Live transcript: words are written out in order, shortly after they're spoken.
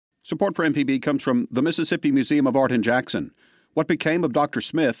Support for MPB comes from the Mississippi Museum of Art in Jackson. What Became of Dr.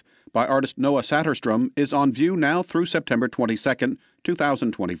 Smith by artist Noah Satterstrom is on view now through September 22,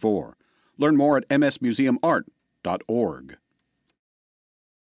 2024. Learn more at msmuseumart.org.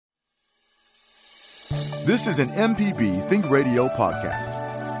 This is an MPB Think Radio podcast.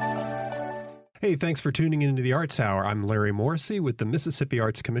 Hey, thanks for tuning into the Arts Hour. I'm Larry Morrissey with the Mississippi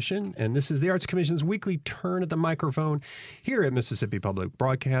Arts Commission, and this is the Arts Commission's weekly turn at the microphone here at Mississippi Public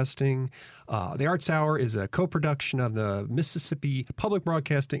Broadcasting. The Arts Hour is a co-production of the Mississippi Public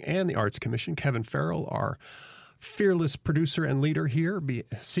Broadcasting and the Arts Commission. Kevin Farrell, our fearless producer and leader here, the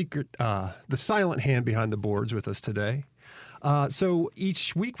silent hand behind the boards with us today. So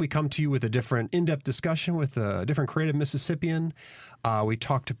each week we come to you with a different in-depth discussion with a different creative Mississippian. We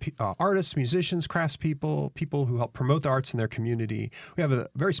talk to artists, musicians, craftspeople, people who help promote the arts in their community. We have a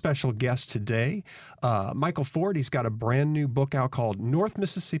very special guest today, Michael Ford. He's got a brand new book out called North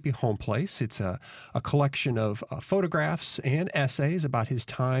Mississippi Home Place. It's a collection of photographs and essays about his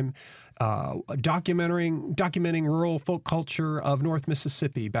time documenting rural folk culture of North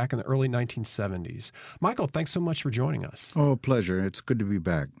Mississippi back in the early 1970s. Michael, thanks so much for joining us. Oh, pleasure. It's good to be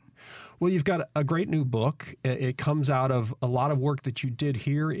back. Well, you've got a great new book. It comes out of a lot of work that you did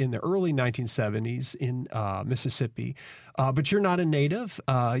here in the early 1970s in Mississippi. But you're not a native.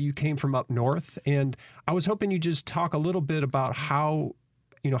 You came from up north. And I was hoping you'd just talk a little bit about how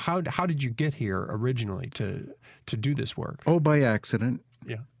did you get here originally to do this work? Oh, by accident.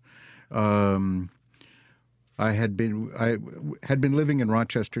 Yeah. I had been living in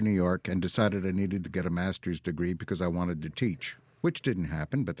Rochester, New York, and decided I needed to get a master's degree because I wanted to teach, which didn't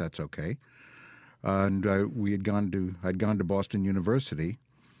happen, but that's okay. And I'd gone to Boston University.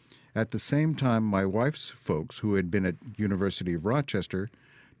 At the same time, my wife's folks, who had been at University of Rochester,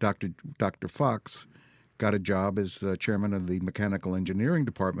 Dr. Fox, got a job as chairman of the mechanical engineering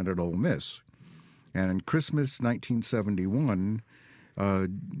department at Ole Miss. And in Christmas 1971,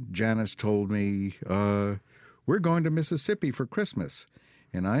 Janice told me, we're going to Mississippi for Christmas.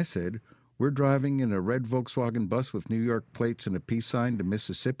 And I said, we're driving in a red Volkswagen bus with New York plates and a peace sign to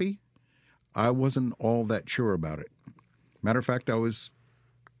Mississippi? I wasn't all that sure about it. Matter of fact, I was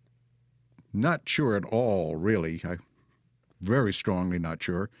not sure at all, really. Very strongly not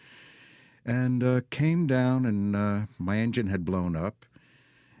sure. And came down, and my engine had blown up.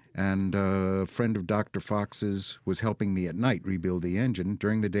 And a friend of Dr. Fox's was helping me at night rebuild the engine.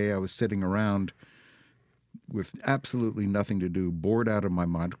 During the day, I was sitting around with absolutely nothing to do, bored out of my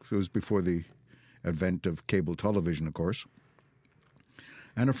mind. It was before the advent of cable television, of course.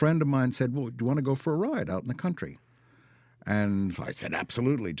 And a friend of mine said, well, do you want to go for a ride out in the country? And I said,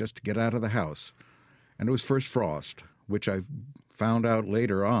 absolutely, just to get out of the house. And it was first frost, which I found out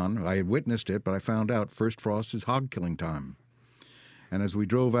later on. I had witnessed it, but I found out first frost is hog killing time. And as we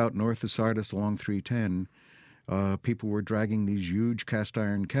drove out north of Sardis along 310, people were dragging these huge cast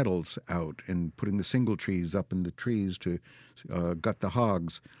iron kettles out and putting the single trees up in the trees to gut the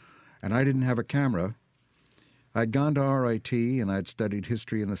hogs. And I didn't have a camera. I'd gone to RIT and I'd studied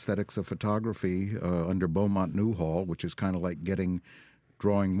history and aesthetics of photography under Beaumont Newhall, which is kind of like getting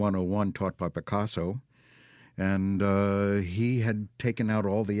drawing 101 taught by Picasso. And he had taken out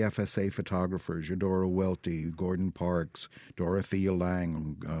all the FSA photographers, Eudora Welty, Gordon Parks, Dorothea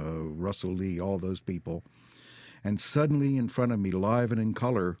Lange, Russell Lee, all those people. And suddenly in front of me, live and in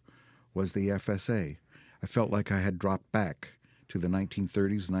color, was the FSA. I felt like I had dropped back to the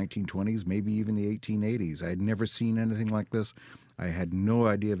 1930s, 1920s, maybe even the 1880s. I had never seen anything like this. I had no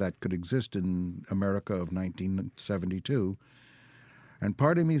idea that could exist in America of 1972. And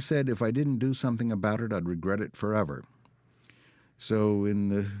part of me said if I didn't do something about it, I'd regret it forever. So in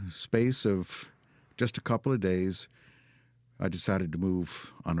the space of just a couple of days, I decided to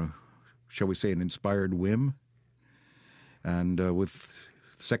move on a, shall we say, an inspired whim. And with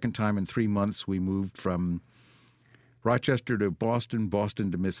the second time in 3 months, we moved from Rochester to Boston,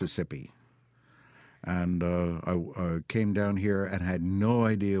 Boston to Mississippi. And I came down here and had no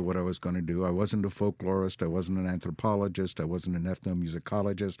idea what I was going to do. I wasn't a folklorist. I wasn't an anthropologist. I wasn't an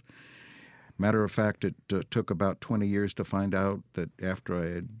ethnomusicologist. Matter of fact, it took about 20 years to find out that after I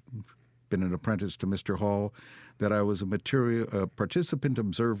had been an apprentice to Mr. Hall, that I was a participant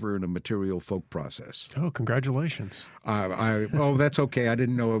observer in a material folk process. Oh, congratulations. Oh, that's okay. I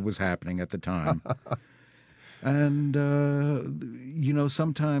didn't know it was happening at the time. And,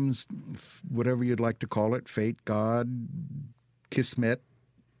 sometimes, whatever you'd like to call it, fate, God, kismet,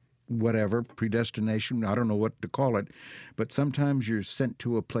 whatever, predestination, I don't know what to call it, but sometimes you're sent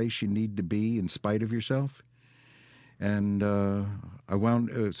to a place you need to be in spite of yourself. And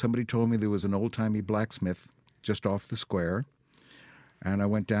somebody told me there was an old-timey blacksmith just off the square, And I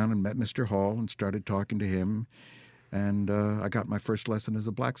went down and met Mr. Hall and started talking to him. And I got my first lesson as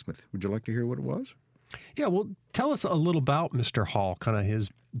a blacksmith. Would you like to hear what it was? Yeah, well, tell us a little about Mr. Hall, kind of his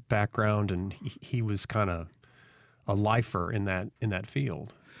background, and he was kind of a lifer in that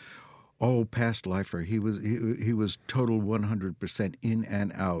field. Oh, past lifer. He was total 100% in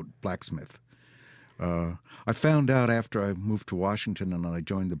and out blacksmith. I found out after I moved to Washington and I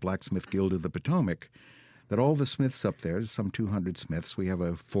joined the Blacksmith Guild of the Potomac that all the smiths up there, some 200 smiths, we have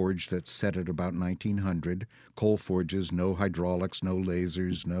a forge that's set at about 1900, coal forges, no hydraulics, no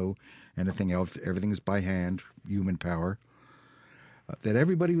lasers, no anything else. Everything is by hand, human power. That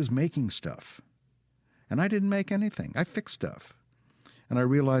everybody was making stuff. And I didn't make anything. I fixed stuff. And I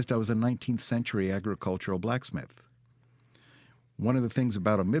realized I was a 19th century agricultural blacksmith. One of the things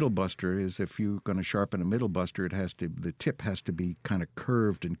about a middle buster is if you're going to sharpen a middle buster, the tip has to be kind of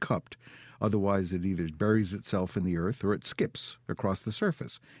curved and cupped. Otherwise, it either buries itself in the earth or it skips across the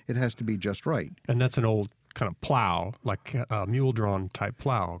surface. It has to be just right. And that's an old kind of plow, like a mule-drawn type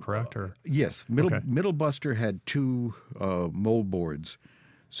plow, correct? Yes. Middle buster had two mold boards,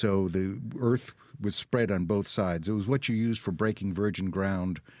 so the earth was spread on both sides. It was what you used for breaking virgin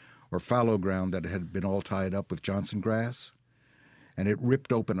ground or fallow ground that had been all tied up with Johnson grass. And it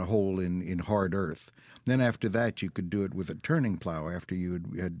ripped open a hole in hard earth. Then after that, you could do it with a turning plow. After you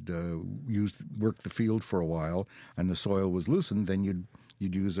had worked the field for a while and the soil was loosened, then you'd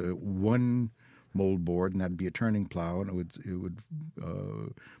use one mold board, and that'd be a turning plow, and it would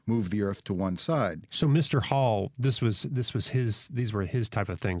move the earth to one side. So Mr. Hall, these were his type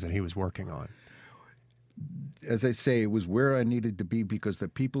of things that he was working on. As I say, it was where I needed to be because the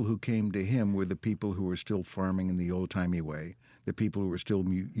people who came to him were the people who were still farming in the old-timey way, the people who were still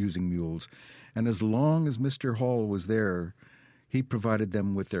using mules. And as long as Mr. Hall was there, he provided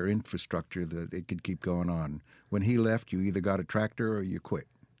them with their infrastructure that they could keep going on. When he left, you either got a tractor or you quit.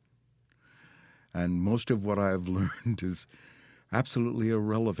 And most of what I've learned is absolutely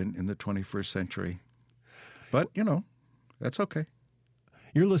irrelevant in the 21st century. But, that's okay.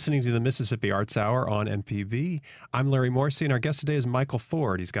 You're listening to the Mississippi Arts Hour on MPB. I'm Larry Morrissey, and our guest today is Michael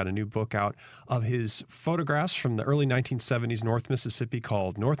Ford. He's got a new book out of his photographs from the early 1970s North Mississippi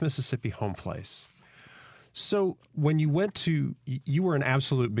called North Mississippi Home Place. So when you you were an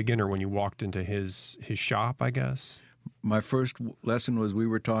absolute beginner when you walked into his shop, I guess? My first lesson was we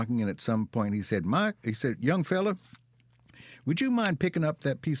were talking, and at some point he said, young fella, would you mind picking up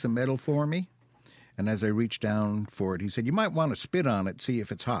that piece of metal for me? And as I reached down for it, he said, you might want to spit on it, see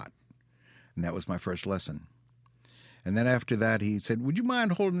if it's hot. And that was my first lesson. And then after that, he said, would you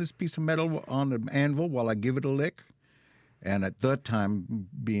mind holding this piece of metal on the anvil while I give it a lick? And at that time,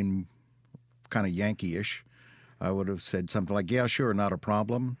 being kind of Yankee-ish, I would have said something like, yeah, sure, not a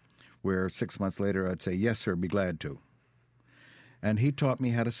problem. Where 6 months later, I'd say, yes, sir, be glad to. And he taught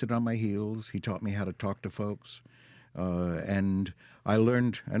me how to sit on my heels. He taught me how to talk to folks. And I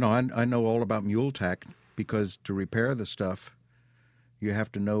learned, I know all about mule tack because to repair the stuff, you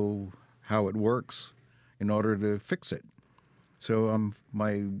have to know how it works in order to fix it. So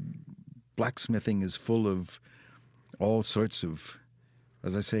my blacksmithing is full of all sorts of,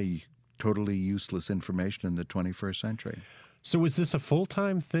 as I say, totally useless information in the 21st century. So was this a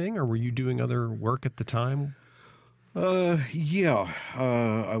full-time thing, or were you doing other work at the time? Yeah.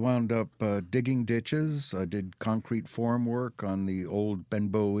 I wound up digging ditches. I did concrete form work on the old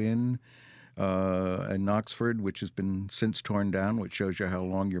Benbow Inn in Oxford, which has been since torn down, which shows you how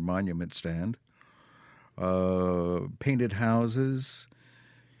long your monuments stand. Painted houses.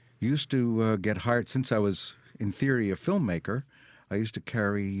 Used to get hired, since I was, in theory, a filmmaker, I used to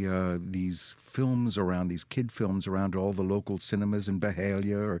carry these films around, these kid films around to all the local cinemas in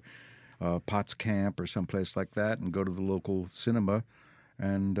Byhalia or Potts Camp or someplace like that, and go to the local cinema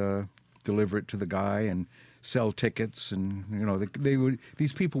and deliver it to the guy and sell tickets. And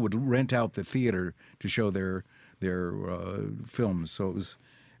these people would rent out the theater to show their films. So it was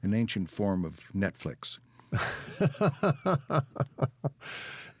an ancient form of Netflix.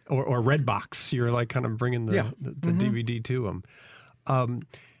 or Redbox. You're like kind of bringing the DVD to them.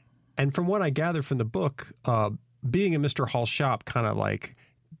 And from what I gather from the book, being in Mr. Hall's shop kind of like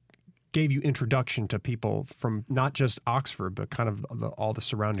gave you introduction to people from not just Oxford, but kind of all the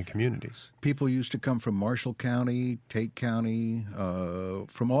surrounding communities. People used to come from Marshall County, Tate County,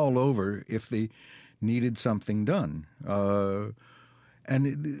 from all over if they needed something done. I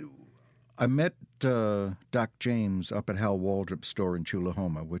met Doc James up at Hal Waldrop's store in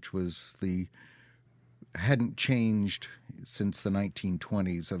Tullahoma, which hadn't changed since the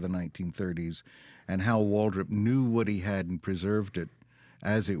 1920s or the 1930s, and Hal Waldrop knew what he had and preserved it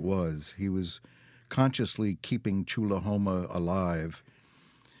as it was. He was consciously keeping Chula-Homa alive.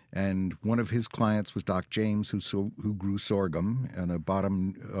 And one of his clients was Doc James, who grew sorghum in a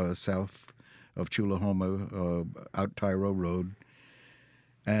bottom south of Chula-Homa, out Tyro Road.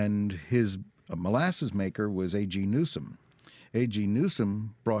 And his molasses maker was A.G. Newsom. A.G.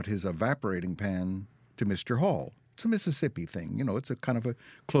 Newsom brought his evaporating pan to Mr. Hall. It's a Mississippi thing. You know, it's a kind of a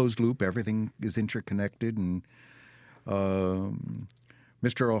closed loop. Everything is interconnected. And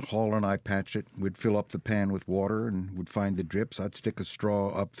Mr. Hall and I patched it. We'd fill up the pan with water and would find the drips. I'd stick a straw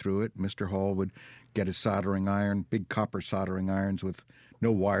up through it. Mr. Hall would get his soldering iron, big copper soldering irons with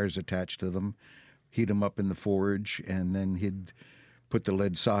no wires attached to them, heat them up in the forge, and then he'd put the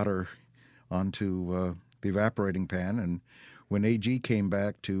lead solder onto the evaporating pan. And when A.G. came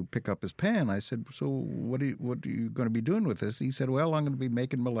back to pick up his pan, I said, so what are you going to be doing with this? He said, well, I'm going to be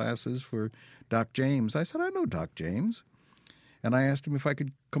making molasses for Doc James. I said, I know Doc James. And I asked him if I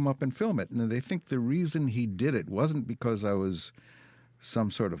could come up and film it. And they think the reason he did it wasn't because I was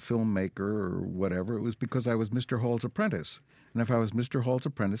some sort of filmmaker or whatever. It was because I was Mr. Hall's apprentice. And if I was Mr. Hall's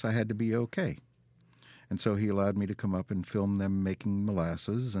apprentice, I had to be okay. And so he allowed me to come up and film them making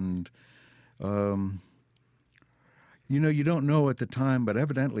molasses. And, you know, you don't know at the time, but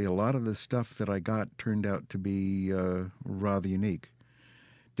evidently a lot of the stuff that I got turned out to be rather unique.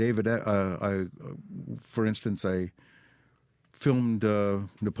 David, for instance, I filmed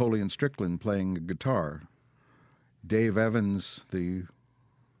Napoleon Strickland playing a guitar. Dave Evans, the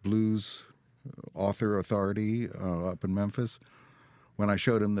blues author authority up in Memphis, when I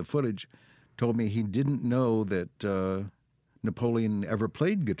showed him the footage, told me he didn't know that Napoleon ever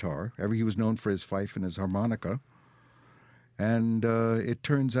played guitar. He was known for his fife and his harmonica. And it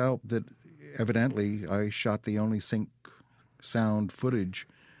turns out that evidently I shot the only sync sound footage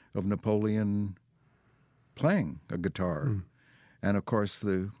of Napoleon playing a guitar. Mm. And, of course,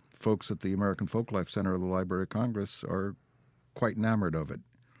 the folks at the American Folklife Center of the Library of Congress are quite enamored of it.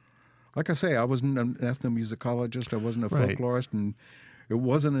 Like I say, I wasn't an ethnomusicologist. I wasn't a folklorist. And it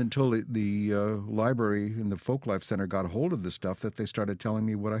wasn't until the library and the Folklife Center got a hold of this stuff that they started telling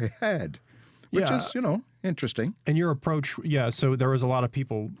me what I had, which is, you know, interesting. And your approach, so there was a lot of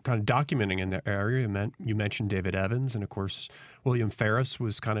people kind of documenting in the area. You mentioned David Evans, and, of course, William Ferris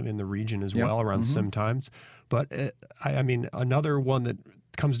was kind of in the region as well around the same times. But, I mean, another one that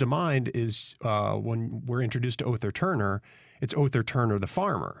comes to mind is when we're introduced to Other Turner, it's Other Turner the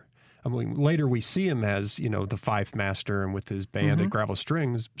farmer. I mean, later we see him as, you know, the fife master and with his band at Gravel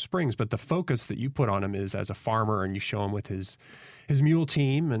Springs, but the focus that you put on him is as a farmer, and you show him with his mule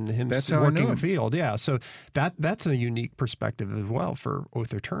team and him working the field. Yeah, so that's a unique perspective as well for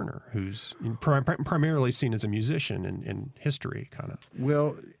Other Turner, who's primarily seen as a musician in history, kind of.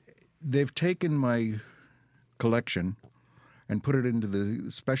 Well, they've taken my collection and put it into the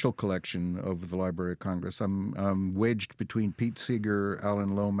special collection of the Library of Congress. I'm wedged between Pete Seeger,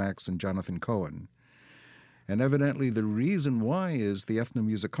 Alan Lomax, and Jonathan Cohen. And evidently the reason why is the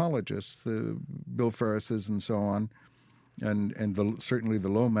ethnomusicologists, the Bill Ferrises and so on, and certainly the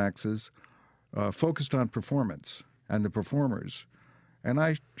Lomaxes, focused on performance and the performers. And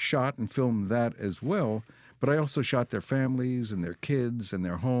I shot and filmed that as well, but I also shot their families and their kids and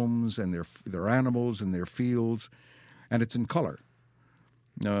their homes and their animals and their fields, and it's in color.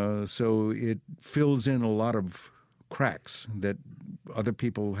 So it fills in a lot of cracks that other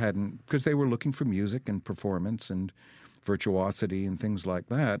people hadn't, because they were looking for music and performance and virtuosity and things like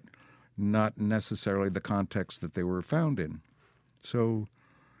that, not necessarily the context that they were found in. So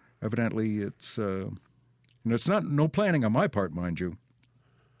evidently it's, it's not no planning on my part, mind you,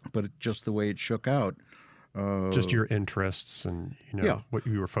 but it's just the way it shook out. Just your interests and, what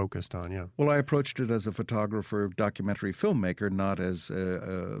you were focused on, yeah. Well, I approached it as a photographer, documentary filmmaker, not as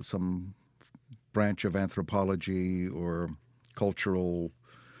some branch of anthropology or cultural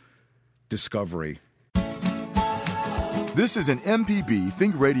discovery. This is an MPB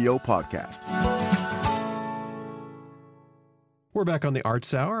Think Radio podcast. We're back on the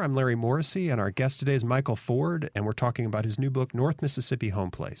Arts Hour. I'm Larry Morrissey, and our guest today is Michael Ford, and we're talking about his new book, North Mississippi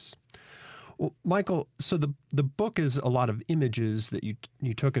Home Place. Well, Michael, so the book is a lot of images that you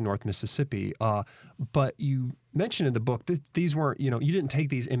took in North Mississippi, but you mentioned in the book that these weren't, you didn't take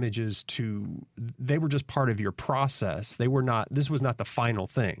these images they were just part of your process. This was not the final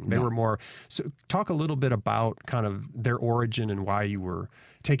thing. They were more, so talk a little bit about kind of their origin and why you were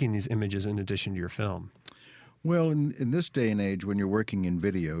taking these images in addition to your film. Well, in this day and age, when you're working in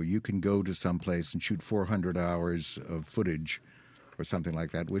video, you can go to some place and shoot 400 hours of footage or something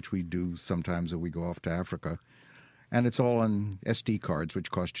like that, which we do sometimes if we go off to Africa. And it's all on SD cards,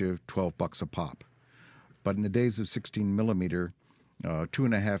 which cost you $12 a pop. But in the days of 16 millimeter,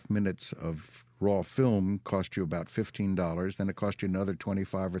 2.5 minutes of raw film cost you about $15. Then it cost you another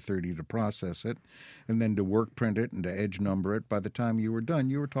 $25 or $30 to process it, and then to work print it and to edge number it. By the time you were done,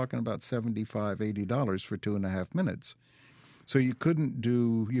 you were talking about $75, $80 for 2.5 minutes. So you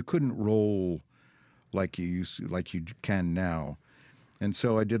couldn't roll like you can now. And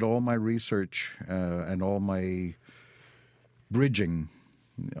so I did all my research and all my bridging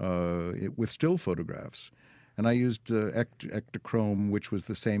with still photographs. And I used Ektachrome, which was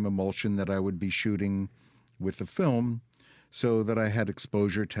the same emulsion that I would be shooting with the film, so that I had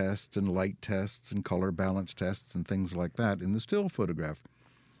exposure tests and light tests and color balance tests and things like that in the still photograph.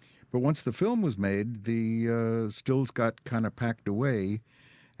 But once the film was made, the stills got kind of packed away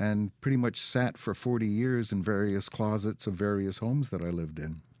and pretty much sat for 40 years in various closets of various homes that I lived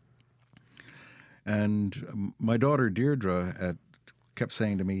in. And my daughter Deirdre kept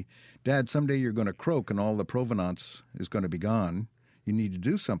saying to me, "Dad, someday you're going to croak and all the provenance is going to be gone. You need to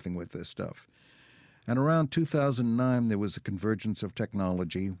do something with this stuff." And around 2009, there was a convergence of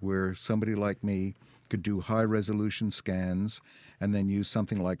technology where somebody like me could do high-resolution scans and then use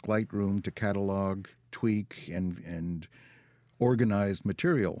something like Lightroom to catalog, tweak, and organize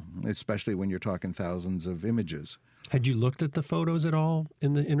material, especially when you're talking thousands of images. Had you looked at the photos at all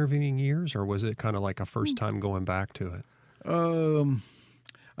in the intervening years, or was it kind of like a first time going back to it?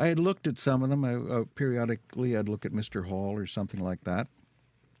 I had looked at some of them. Periodically, I'd look at Mr. Hall or something like that.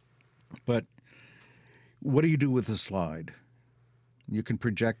 But what do you do with a slide? You can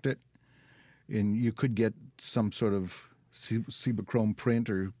project it, and you could get some sort of Cibachrome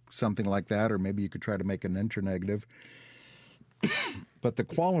print or something like that, or maybe you could try to make an internegative. But the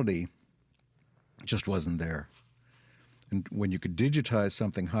quality just wasn't there. And when you could digitize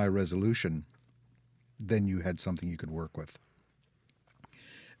something high resolution, then you had something you could work with.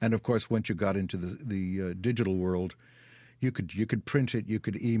 And of course, once you got into the digital world, you could print it, you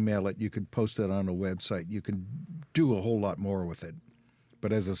could email it, you could post it on a website, you could do a whole lot more with it.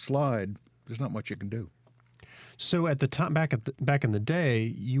 But as a slide, there's not much you can do. So at the time, back in the day,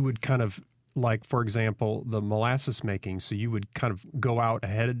 you would kind of, like, for example, the molasses making. So you would kind of go out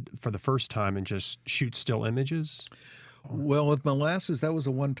ahead for the first time and just shoot still images? Well, with molasses, that was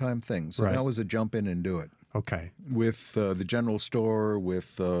a one-time thing. So Right. that was a jump in and do it. Okay. With the general store,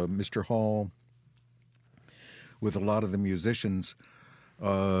 with Mr. Hall, with a lot of the musicians,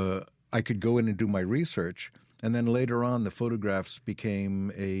 I could go in and do my research. And then later on, the photographs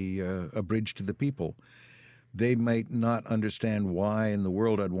became a bridge to the people. They might not understand why in the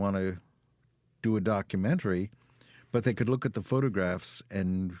world I'd want to do a documentary, but they could look at the photographs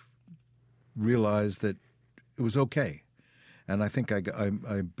and realize that it was okay. And I think I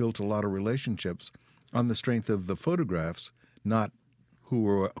built a lot of relationships on the strength of the photographs, not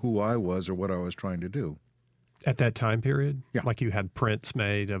who I was or what I was trying to do. At that time period? Yeah. Like you had prints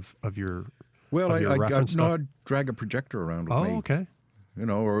made of your Well, of your reference stuff? I'd drag a projector around with me. Oh, okay. You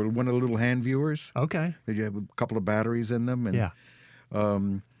know, or one of the little hand viewers. Okay. You have a couple of batteries in them. And, Yeah.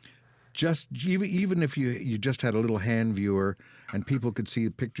 just even if you just had a little hand viewer and people could see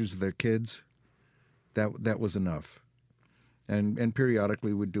the pictures of their kids, that was enough. And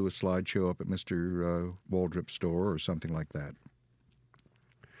periodically we'd do a slideshow up at Mr. Waldrop's store or something like that.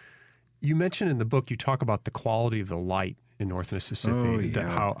 You mentioned in the book, you talk about the quality of the light in North Mississippi, Oh,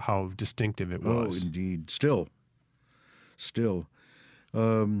 yeah. how distinctive it Oh, was. indeed. Still.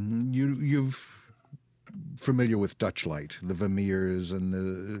 You've familiar with Dutch light, the Vermeers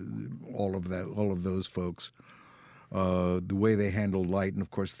and all of those folks. The way they handle light, and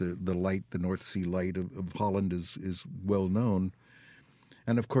of course the light, the North Sea light of Holland is well known.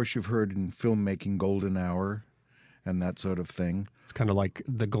 And of course you've heard in filmmaking golden hour and that sort of thing. It's kind of like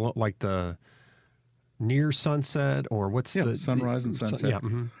the near sunset, or what's the sunrise and sunset. Yeah.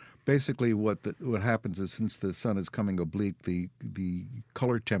 Mm-hmm. Basically, what happens is, since the sun is coming oblique, the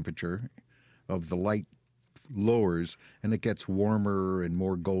color temperature of the light lowers, and it gets warmer and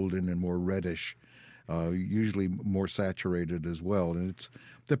more golden and more reddish, usually more saturated as well. And it's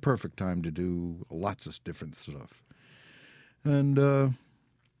the perfect time to do lots of different stuff. And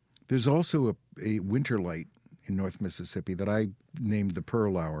there's also a winter light in North Mississippi that I named the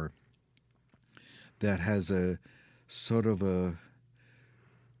Pearl Hour, that has a sort of a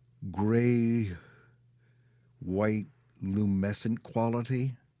gray, white, luminescent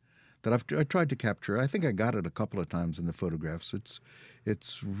quality that I tried to capture. I think I got it a couple of times in the photographs.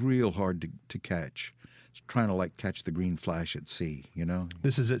 It's real hard to catch. It's trying to like catch the green flash at sea, you know?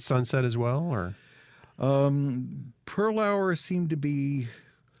 This is at sunset as well, or? Pearl Hour seemed to be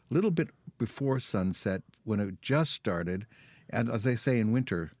a little bit before sunset when it just started, and as I say, in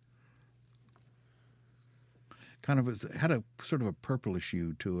winter. had a sort of a purplish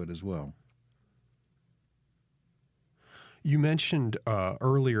hue to it as well. You mentioned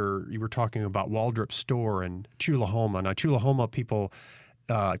earlier, you were talking about Waldrop Store in Chulahoma. Now, Chulahoma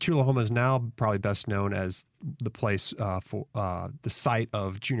is now probably best known as the place for the site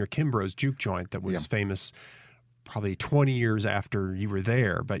of Junior Kimbrough's juke joint that was famous probably 20 years after you were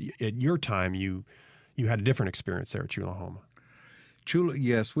there. But at your time, you had a different experience there at Chulahoma.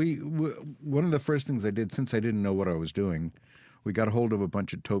 Yes. One of the first things I did, since I didn't know what I was doing, we got a hold of a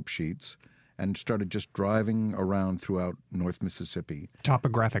bunch of tope sheets and started just driving around throughout North Mississippi.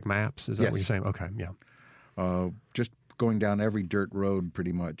 Topographic maps, is that Yes. what you're saying? Okay, yeah. Just going down every dirt road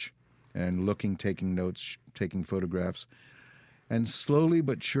pretty much and looking, taking notes, taking photographs. And slowly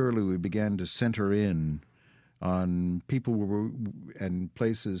but surely we began to center in on people and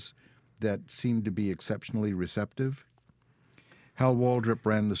places that seemed to be exceptionally receptive. Hal Waldrop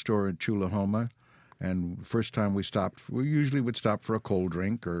ran the store in Chulahoma, and the first time we stopped, we usually would stop for a cold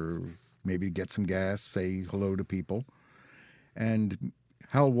drink or maybe get some gas, say hello to people. And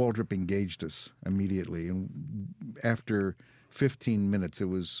Hal Waldrop engaged us immediately, and after 15 minutes, it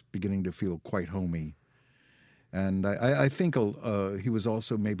was beginning to feel quite homey. And I think he was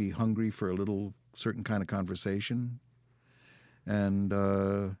also maybe hungry for a little certain kind of conversation, and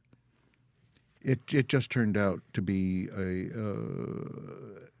it just turned out to be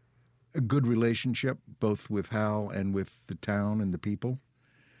a good relationship, both with Hal and with the town and the people.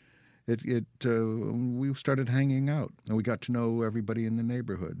 We started hanging out, and we got to know everybody in the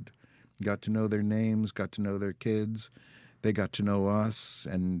neighborhood, got to know their names, got to know their kids. They got to know us,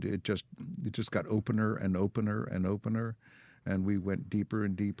 and it just got opener and opener and opener, and we went deeper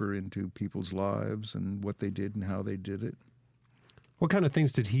and deeper into people's lives and what they did and how they did it. What kind of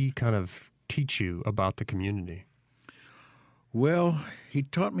things did he kind of teach you about the community? Well, he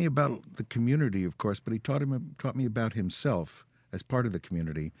taught me about the community, of course, but he taught me about himself as part of the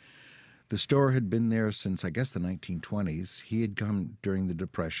community. The store had been there since, I guess, the 1920s. He had come during the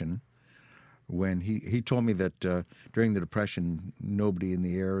Depression, when he told me that during the Depression, nobody in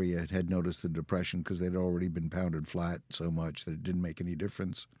the area had noticed the Depression because they'd already been pounded flat so much that it didn't make any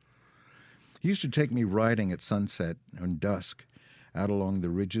difference. He used to take me riding at sunset and dusk out along the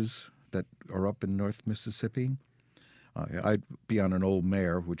ridges that are up in North Mississippi. I'd be on an old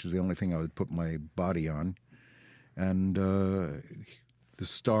mare, which is the only thing I would put my body on, and the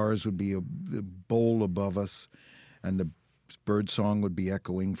stars would be a bowl above us, and the bird song would be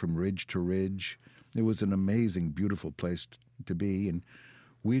echoing from ridge to ridge. It was an amazing, beautiful place to be, and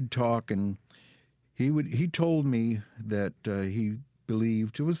we'd talk, and he told me that he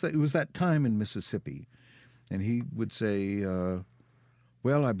believed it was that time in Mississippi, and he would say,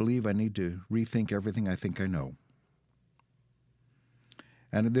 well, I believe I need to rethink everything I think I know.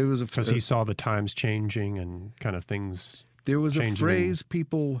 And there was because he saw the times changing and kind of things. There was a phrase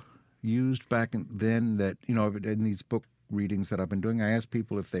people used back then that, in these book readings that I've been doing, I asked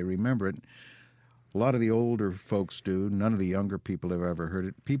people if they remember it. A lot of the older folks do. None of the younger people have ever heard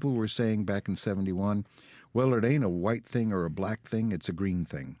it. People were saying back in 71, well, it ain't a white thing or a black thing, it's a green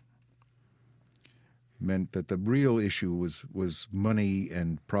thing. Meant that the real issue was money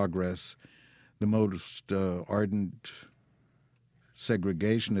and progress. The most ardent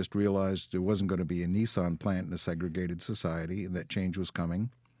segregationist realized there wasn't going to be a Nissan plant in a segregated society, and that change was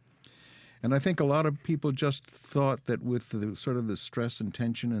coming. And I think a lot of people just thought that with the sort of the stress and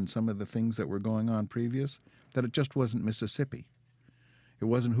tension and some of the things that were going on previous, that it just wasn't Mississippi. It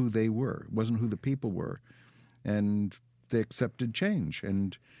wasn't who they were. It wasn't who the people were. And they accepted change.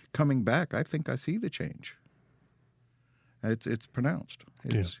 And coming back, I think I see the change. It's pronounced.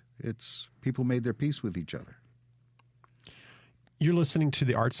 It's people made their peace with each other. You're listening to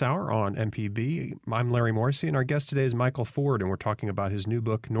the Arts Hour on MPB. I'm Larry Morrissey, and our guest today is Michael Ford, and we're talking about his new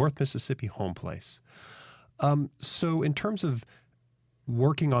book, North Mississippi Home Place. So in terms of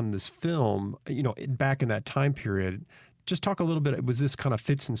working on this film, back in that time period, just talk a little bit, was this kind of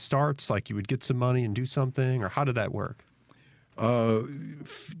fits and starts, like you would get some money and do something, or how did that work?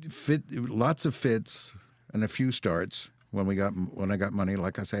 Lots of fits and a few starts. When I got money,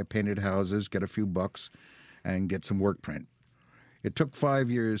 like I say, I painted houses, get a few bucks, and get some work print. It took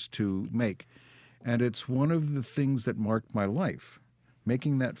 5 years to make, and it's one of the things that marked my life.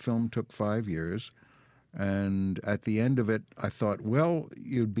 Making that film took 5 years, and at the end of it, I thought, well,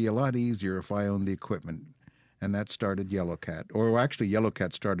 it would be a lot easier if I owned the equipment, and that started Yellow Cat. Or actually, Yellow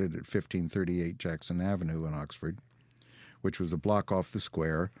Cat started at 1538 Jackson Avenue in Oxford, which was a block off the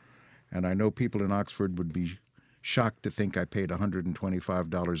square, and I know people in Oxford would be shocked to think I paid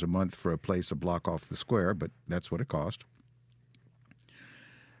 $125 a month for a place a block off the square, but that's what it cost.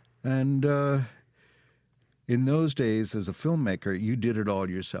 And In those days, as a filmmaker, you did it all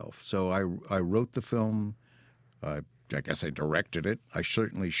yourself. So I wrote the film. I guess I directed it. I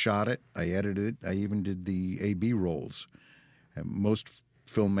certainly shot it. I edited it. I even did the A/B rolls. And most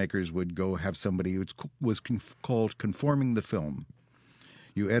filmmakers would go have somebody who was called conforming the film.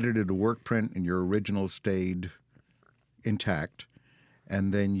 You edited a work print and your original stayed intact,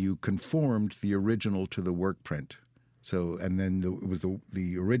 and then you conformed the original to the work print. So, and then it was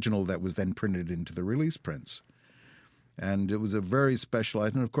the original that was then printed into the release prints. And it was a very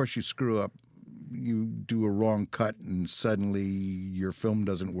specialized, and of course you screw up, you do a wrong cut and suddenly your film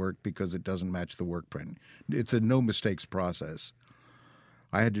doesn't work because it doesn't match the work print. It's a no mistakes process.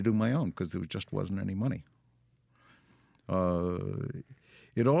 I had to do my own because there just wasn't any money.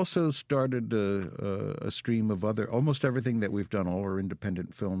 It also started a stream of almost everything that we've done, all our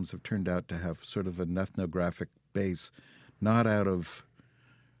independent films have turned out to have sort of an ethnographic base, not out of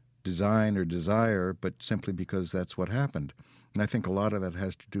design or desire, but simply because that's what happened. And I think a lot of that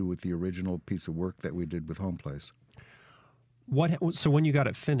has to do with the original piece of work that we did with Home Place. So when you got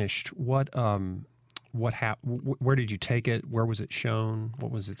it finished, where did you take it? Where was it shown?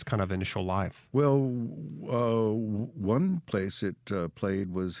 What was its kind of initial life? Well, one place it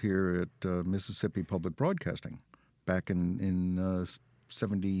played was here at Mississippi Public Broadcasting back in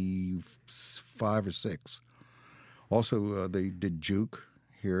 75 or 6. Also, they did Juke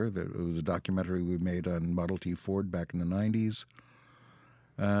here. It was a documentary we made on Model T Ford back in the 90s.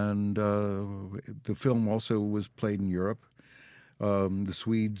 And the film also was played in Europe. The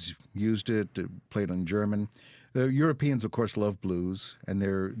Swedes used it, played in German. The Europeans, of course, love blues, and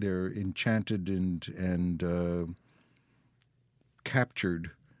they're enchanted and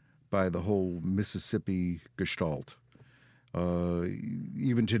captured by the whole Mississippi gestalt.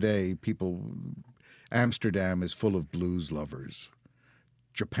 Even today, Amsterdam is full of blues lovers.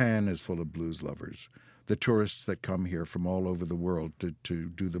 Japan is full of blues lovers. The tourists that come here from all over the world to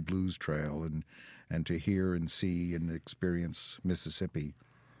do the blues trail and to hear and see and experience Mississippi.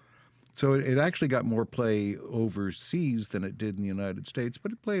 So it actually got more play overseas than it did in the United States,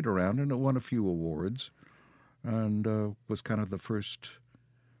 but it played around and it won a few awards and was kind of the first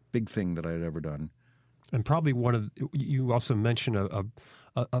big thing that I'd ever done. And probably you also mentioned a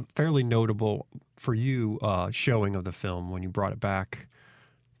fairly notable, for you, showing of the film when you brought it back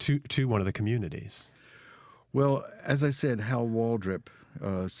to one of the communities. Well, as I said, Hal Waldrip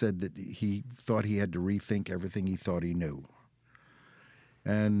said that he thought he had to rethink everything he thought he knew.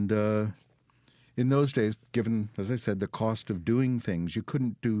 And in those days, given, as I said, the cost of doing things, you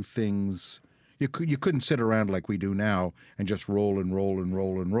couldn't do things, you couldn't sit around like we do now and just roll and roll and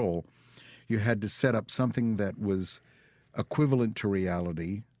roll and roll. You had to set up something that was equivalent to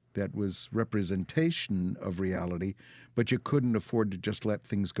reality, that was representation of reality, but you couldn't afford to just let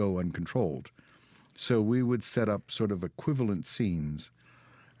things go uncontrolled. So we would set up sort of equivalent scenes.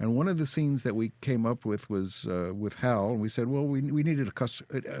 And one of the scenes that we came up with was with Hal, and we said, well, we needed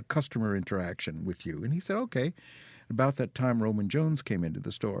a customer interaction with you. And he said, okay. About that time, Roman Jones came into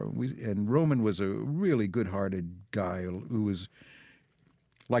the store. And Roman was a really good-hearted guy who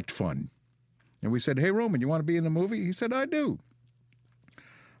liked fun. And we said, hey, Roman, you want to be in the movie? He said, I do.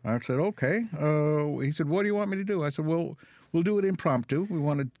 I said, okay. He said, what do you want me to do? I said, well, we'll do it impromptu. We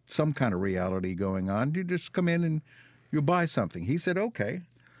wanted some kind of reality going on. You just come in and you'll buy something. He said, okay.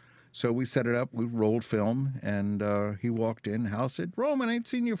 So we set it up. We rolled film, and he walked in. Hal said, Roman, I ain't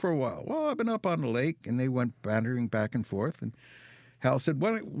seen you for a while. Well, I've been up on the lake. And they went bantering back and forth. And Hal said,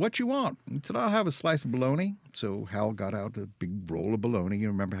 what you want? He said, I'll have a slice of bologna. So Hal got out a big roll of bologna. You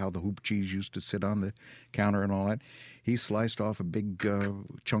remember how the hoop cheese used to sit on the counter and all that? He sliced off a big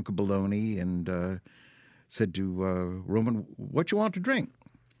chunk of bologna and said to Roman, what you want to drink?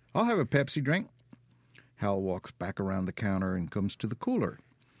 I'll have a Pepsi drink. Hal walks back around the counter and comes to the cooler.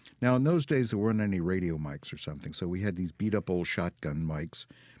 Now, in those days, there weren't any radio mics or something, so we had these beat-up old shotgun mics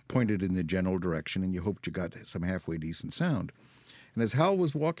pointed in the general direction, and you hoped you got some halfway decent sound. And as Hal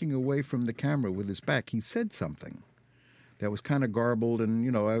was walking away from the camera with his back, he said something that was kind of garbled, and,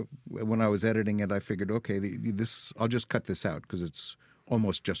 when I was editing it, I figured, okay, I'll just cut this out because it's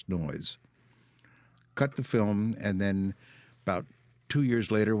almost just noise. Cut the film, and then about 2 years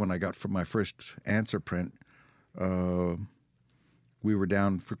later, when I got from my first answer print, we were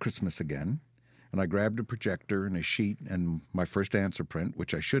down for Christmas again, and I grabbed a projector and a sheet and my first answer print,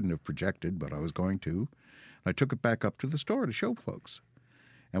 which I shouldn't have projected, but I was going to. I took it back up to the store to show folks.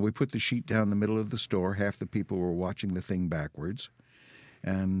 And we put the sheet down the middle of the store. Half the people were watching the thing backwards,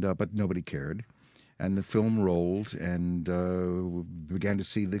 and but nobody cared. And the film rolled, and we began to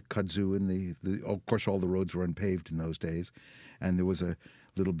see the kudzu, and of course all the roads were unpaved in those days, and there was a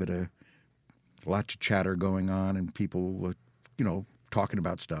little bit of lots of chatter going on, and people, talking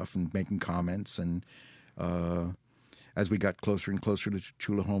about stuff and making comments. And as we got closer and closer to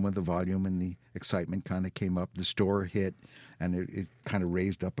Chulahoma, the volume and the excitement kind of came up. The store hit, and it kind of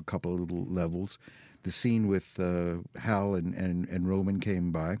raised up a couple of little levels. The scene with Hal and Roman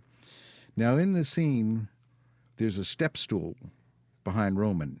came by. Now, in the scene, there's a step stool behind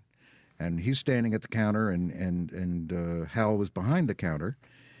Roman, and he's standing at the counter, and Hal was behind the counter,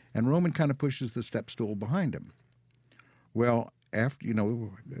 and Roman kind of pushes the step stool behind him. Well, after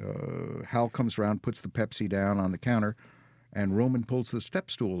Hal comes around, puts the Pepsi down on the counter, and Roman pulls the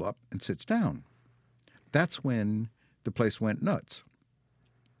step stool up and sits down. That's when the place went nuts.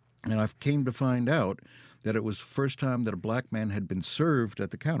 And I came to find out that it was the first time that a black man had been served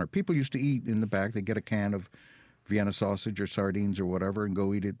at the counter. People used to eat in the back. They'd get a can of Vienna sausage or sardines or whatever and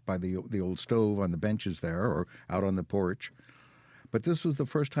go eat it by the old stove on the benches there or out on the porch. But this was the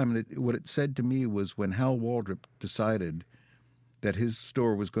first time, and what it said to me was when Hal Waldrop decided that his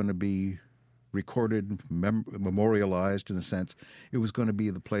store was going to be recorded, memorialized in a sense, it was going to be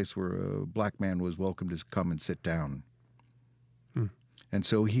the place where a black man was welcome to come and sit down. And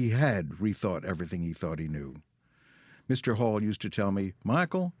so he had rethought everything he thought he knew. Mr. Hall used to tell me,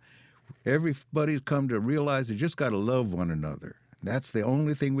 Michael, everybody's come to realize they just got to love one another. That's the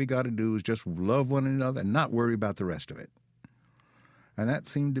only thing we got to do is just love one another and not worry about the rest of it. And that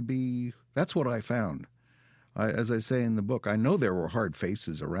seemed to be, that's what I found. As I say in the book, I know there were hard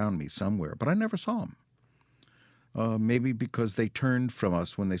faces around me somewhere, but I never saw them. Maybe because they turned from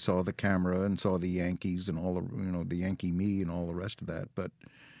us when they saw the camera and saw the Yankees and all the Yankee me and all the rest of that. But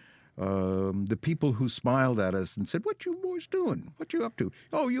the people who smiled at us and said, "What you boys doing? What you up to?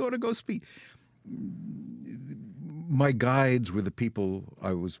 Oh, you ought to go speak." My guides were the people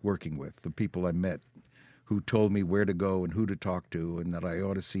I was working with, the people I met, who told me where to go and who to talk to, and that I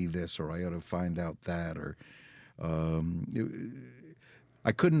ought to see this or I ought to find out that. Or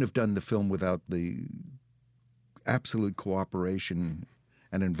I couldn't have done the film without the absolute cooperation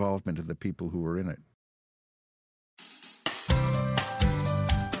and involvement of the people who were in it.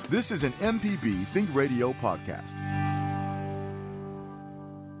 This is an MPB Think Radio podcast.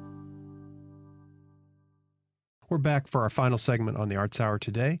 We're back for our final segment on the Arts Hour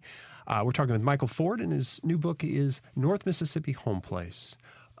today. We're talking with Michael Ford, and his new book is North Mississippi Home Place.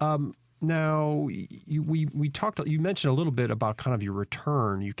 Now, we talked. You mentioned a little bit about kind of your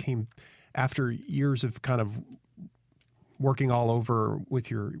return. You came after years of kind of working all over with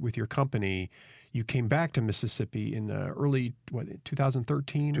your company. You came back to Mississippi in the early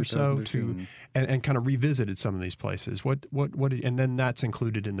 2013 or so and kind of revisited some of these places. And then that's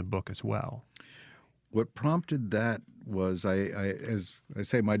included in the book as well. What prompted that was as I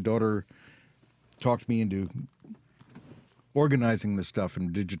say, my daughter talked me into organizing the stuff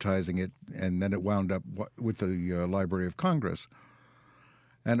and digitizing it, and then it wound up with the Library of Congress.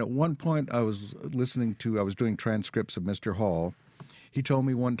 And at one point I was doing transcripts of Mr. Hall. He told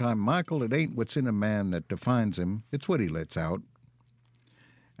me one time, Michael, it ain't what's in a man that defines him, it's what he lets out.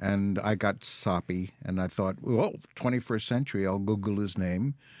 And I got soppy, and I thought, well, 21st century, I'll Google his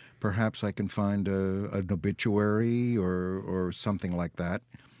name. Perhaps I can find an obituary or something like that.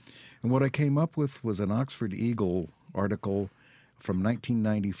 And what I came up with was an Oxford Eagle article from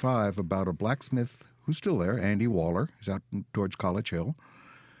 1995 about a blacksmith who's still there, Andy Waller, he's out towards College Hill,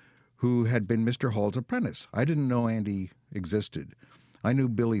 who had been Mr. Hall's apprentice. I didn't know Andy existed. I knew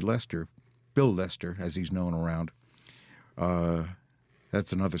Bill Lester, as he's known around.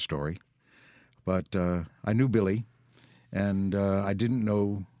 That's another story. But I knew Billy, and I didn't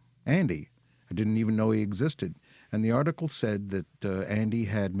know Andy. I didn't even know he existed. And the article said that Andy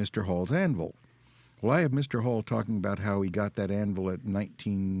had Mr. Hall's anvil. Well, I have Mr. Hall talking about how he got that anvil at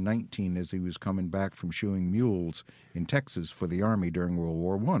 1919 as he was coming back from shoeing mules in Texas for the Army during World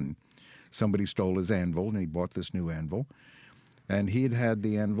War I. Somebody stole his anvil, and he bought this new anvil. And he had had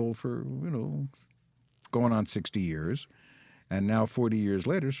the anvil for, going on 60 years. And now 40 years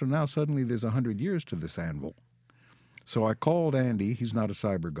later, so now suddenly there's 100 years to this anvil. So I called Andy. He's not a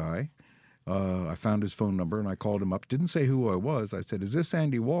cyber guy. I found his phone number, and I called him up. Didn't say who I was. I said, is this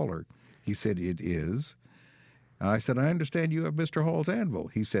Andy Waller? He said, it is. I said, I understand you have Mr. Hall's anvil.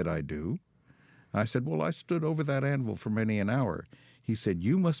 He said, I do. I said, well, I stood over that anvil for many an hour. He said,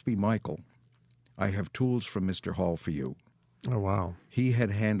 you must be Michael. I have tools from Mr. Hall for you. Oh, wow. He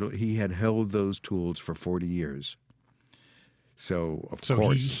had held those tools for 40 years. So, of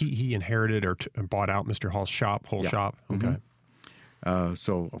course. he inherited or bought out Mr. Hall's shop, shop? Okay. Mm-hmm.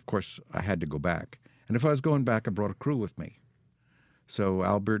 So, of course, I had to go back. And if I was going back, I brought a crew with me. So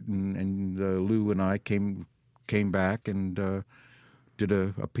Albert and Lou and I came back and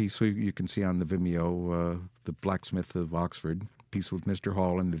did a piece you can see on the Vimeo, The Blacksmith of Oxford, piece with Mr.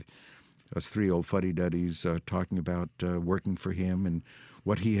 Hall and us three old fuddy-duddies talking about working for him and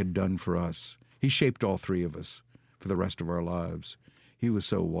what he had done for us. He shaped all three of us for the rest of our lives. He was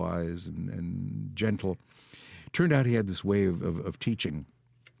so wise and gentle. Turned out he had this way of teaching.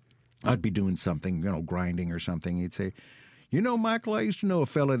 I'd be doing something, grinding or something. He'd say, Michael, I used to know a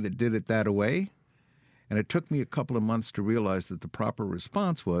fella that did it that way. And it took me a couple of months to realize that the proper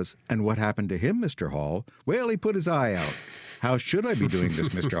response was, and what happened to him, Mr. Hall? Well, he put his eye out. How should I be doing this,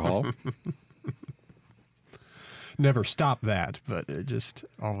 Mr. Hall? Never stop that, but it just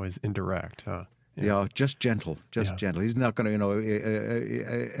always indirect, huh? Yeah, just gentle, gentle. He's not going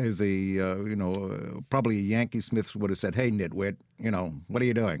to, as a, probably a Yankee Smith would have said, hey, nitwit, what are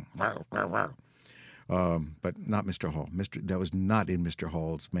you doing? But not Mr. Hall. That was not in Mr.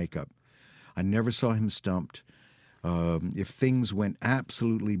 Hall's makeup. I never saw him stumped. If things went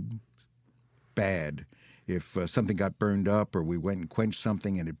absolutely bad, if something got burned up or we went and quenched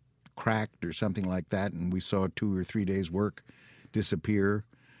something and it cracked or something like that and we saw 2 or 3 days' work disappear,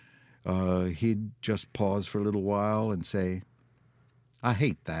 he'd just pause for a little while and say, I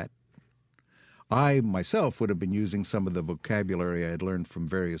hate that. I myself would have been using some of the vocabulary I had learned from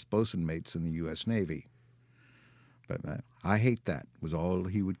various bosun mates in the U.S. Navy. But I hate that was all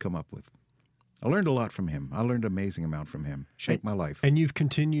he would come up with. I learned a lot from him. I learned an amazing amount from him. Shaped my life. And you've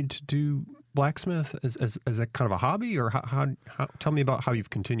continued to do blacksmith as a kind of a hobby, or how? Tell me about how you've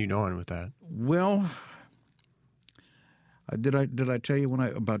continued on with that. Well, did I tell you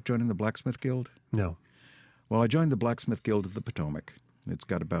about joining the Blacksmith Guild? No. Well, I joined the Blacksmith Guild of the Potomac. It's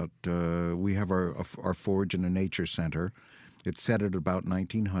got about we have our forge in a nature center. It's set at about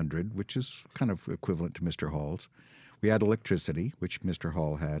 1900, which is kind of equivalent to Mr. Hall's. We had electricity, which Mr.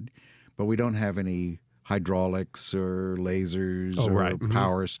 Hall had. But we don't have any hydraulics or lasers or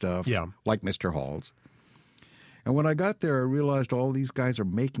power stuff like Mr. Hall's. And when I got there, I realized all these guys are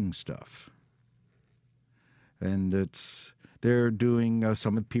making stuff. And they're doing,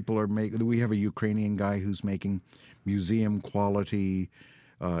 some of the people are making, we have a Ukrainian guy who's making museum quality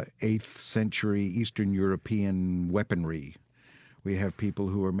 8th century Eastern European weaponry. We have people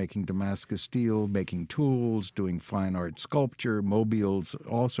who are making Damascus steel, making tools, doing fine art sculpture, mobiles,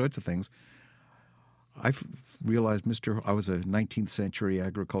 all sorts of things. I realized I was a 19th century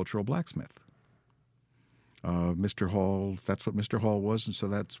agricultural blacksmith. Mr. Hall, that's what Mr. Hall was, and so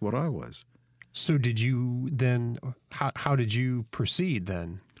that's what I was. So did you then, how did you proceed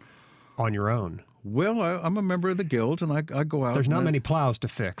then on your own? Well, I'm a member of the guild, and I go out. There's not many plows to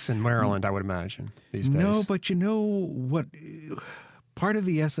fix in Maryland, I would imagine, these days. No, but you know what? Part of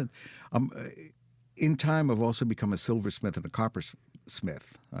the essence, in time, I've also become a silversmith and a coppersmith.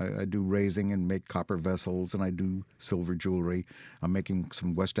 I do raising and make copper vessels, and I do silver jewelry. I'm making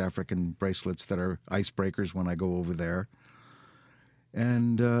some West African bracelets that are icebreakers when I go over there.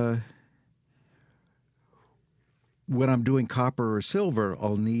 And when I'm doing copper or silver,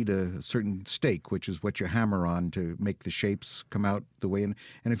 I'll need a certain stake, which is what you hammer on to make the shapes come out the way. And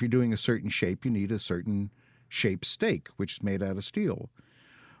if you're doing a certain shape, you need a certain shape stake, which is made out of steel.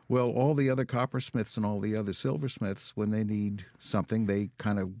 Well, all the other coppersmiths and all the other silversmiths, when they need something, they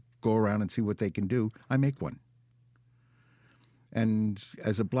kind of go around and see what they can do. I make one. And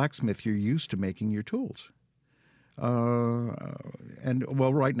as a blacksmith, you're used to making your tools.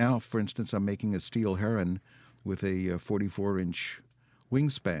 Right now, for instance, I'm making a steel heron with a 44-inch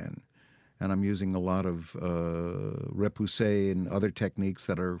wingspan. And I'm using a lot of repoussé and other techniques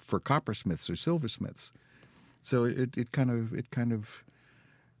that are for coppersmiths or silversmiths. So it kind of,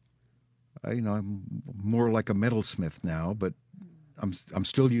 I'm more like a metalsmith now, but I'm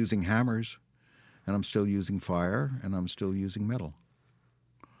still using hammers, and I'm still using fire, and I'm still using metal.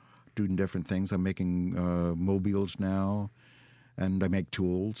 Doing different things. I'm making mobiles now, and I make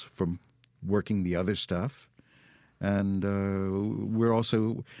tools from working the other stuff. And we're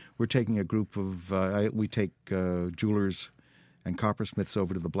taking a group of, we take jewelers and coppersmiths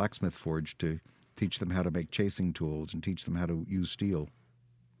over to the blacksmith forge to teach them how to make chasing tools and teach them how to use steel.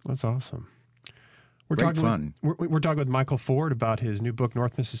 That's awesome. We're Great fun. We're talking with Michael Ford about his new book,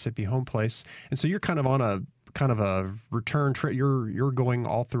 North Mississippi Home Place. And so you're kind of on a return trip. You're going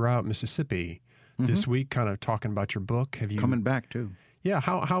all throughout Mississippi this week, kind of talking about your book. Have you coming back too? Yeah.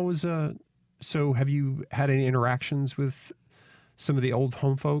 How was so have you had any interactions with some of the old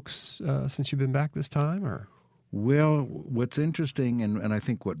home folks since you've been back this time, or? Well, what's interesting, and I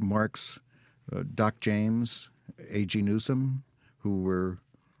think what marks Doc James, A.G. Newsom, who were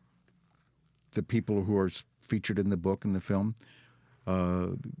the people who are featured in the book and the film,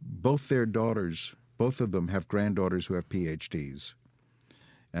 both their daughters, both of them have granddaughters who have PhDs.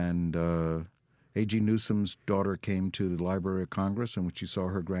 And A.G. Newsom's daughter came to the Library of Congress, and when she saw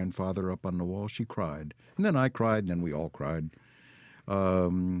her grandfather up on the wall, she cried. And then I cried, and then we all cried.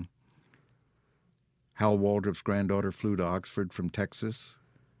 Hal Waldrop's granddaughter flew to Oxford from Texas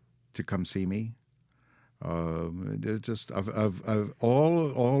to come see me. Just of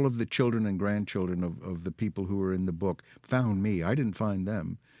all of the children and grandchildren of the people who were in the book found me. I didn't find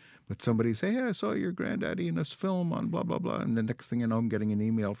them. But somebody say, hey, I saw your granddaddy in this film on blah, blah, blah. And the next thing you know, I'm getting an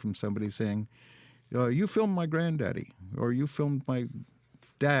email from somebody saying, you filmed my granddaddy, or you filmed my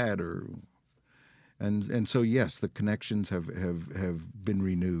dad, and so, yes, the connections have been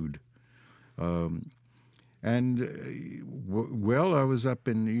renewed. Well, I was up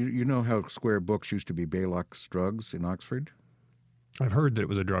in, you know how Square Books used to be Baylock's Drugs in Oxford? I've heard that it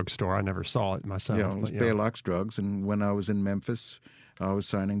was a drugstore. I never saw it myself. Yeah, it was Baylock's Drugs. And when I was in Memphis, I was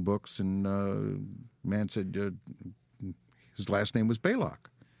signing books, and man said his last name was Baylock.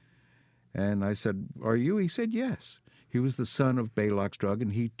 And I said, are you? He said, yes. He was the son of Baylock's Drug,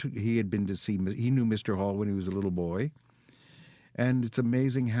 and he had been to see, he knew Mr. Hall when he was a little boy. And it's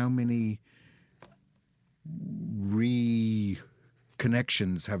amazing how many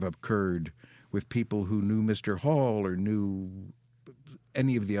reconnections have occurred with people who knew Mr. Hall or knew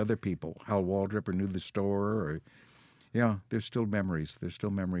any of the other people, Hal Waldrop, or knew the store. Or, yeah, there's still memories. There's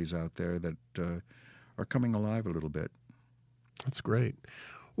still memories out there that are coming alive a little bit. That's great.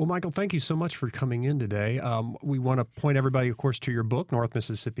 Well, Michael, thank you so much for coming in today. We want to point everybody, of course, to your book, North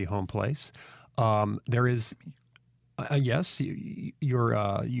Mississippi Home Place. There is, yes, you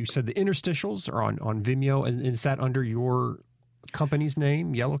said the interstitials are on Vimeo, and is that under your company's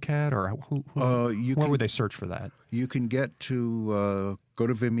name, Yellow Cat, or where would they search for that? You can get to go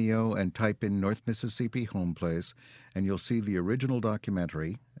to Vimeo and type in North Mississippi Home Place, and you'll see the original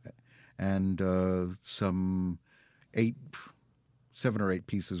documentary and some 7 or 8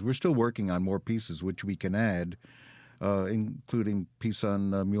 pieces. We're still working on more pieces, which we can add, including piece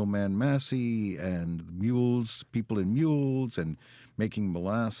on Mule Man Massey and mules, people in mules, and making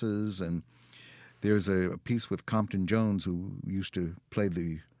molasses. And there's a piece with Compton Jones, who used to play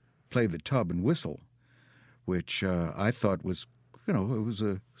the tub and whistle, which I thought was, it was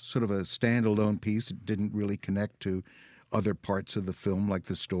a sort of a standalone piece. It didn't really connect to other parts of the film, like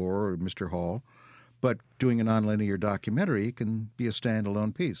the store or Mr. Hall. But doing a nonlinear documentary can be a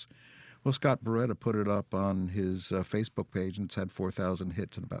standalone piece. Well, Scott Beretta put it up on his Facebook page, and it's had 4,000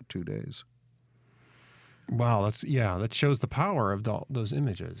 hits in about 2 days. Wow, that shows the power of those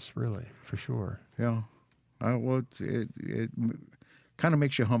images, really, for sure. Yeah, well, it kind of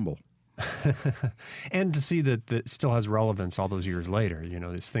makes you humble, and to see that it still has relevance all those years later.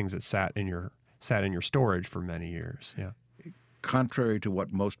 These things that sat in your storage for many years. Yeah. Contrary to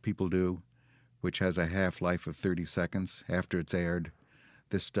what most people do, which has a half-life of 30 seconds after it's aired,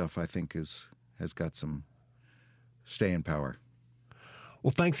 this stuff, I think, has got some staying power.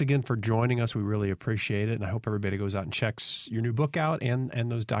 Well, thanks again for joining us. We really appreciate it, and I hope everybody goes out and checks your new book out and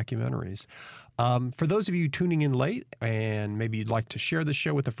those documentaries. For those of you tuning in late and maybe you'd like to share the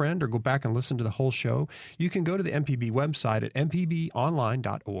show with a friend or go back and listen to the whole show, you can go to the MPB website at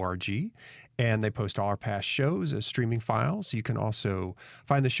mpbonline.org, and they post all our past shows as streaming files. You can also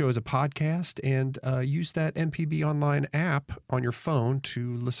find the show as a podcast and use that MPB Online app on your phone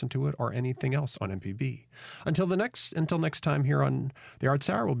to listen to it or anything else on MPB. Until next time here on the Arts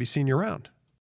Hour, we'll be seeing you around.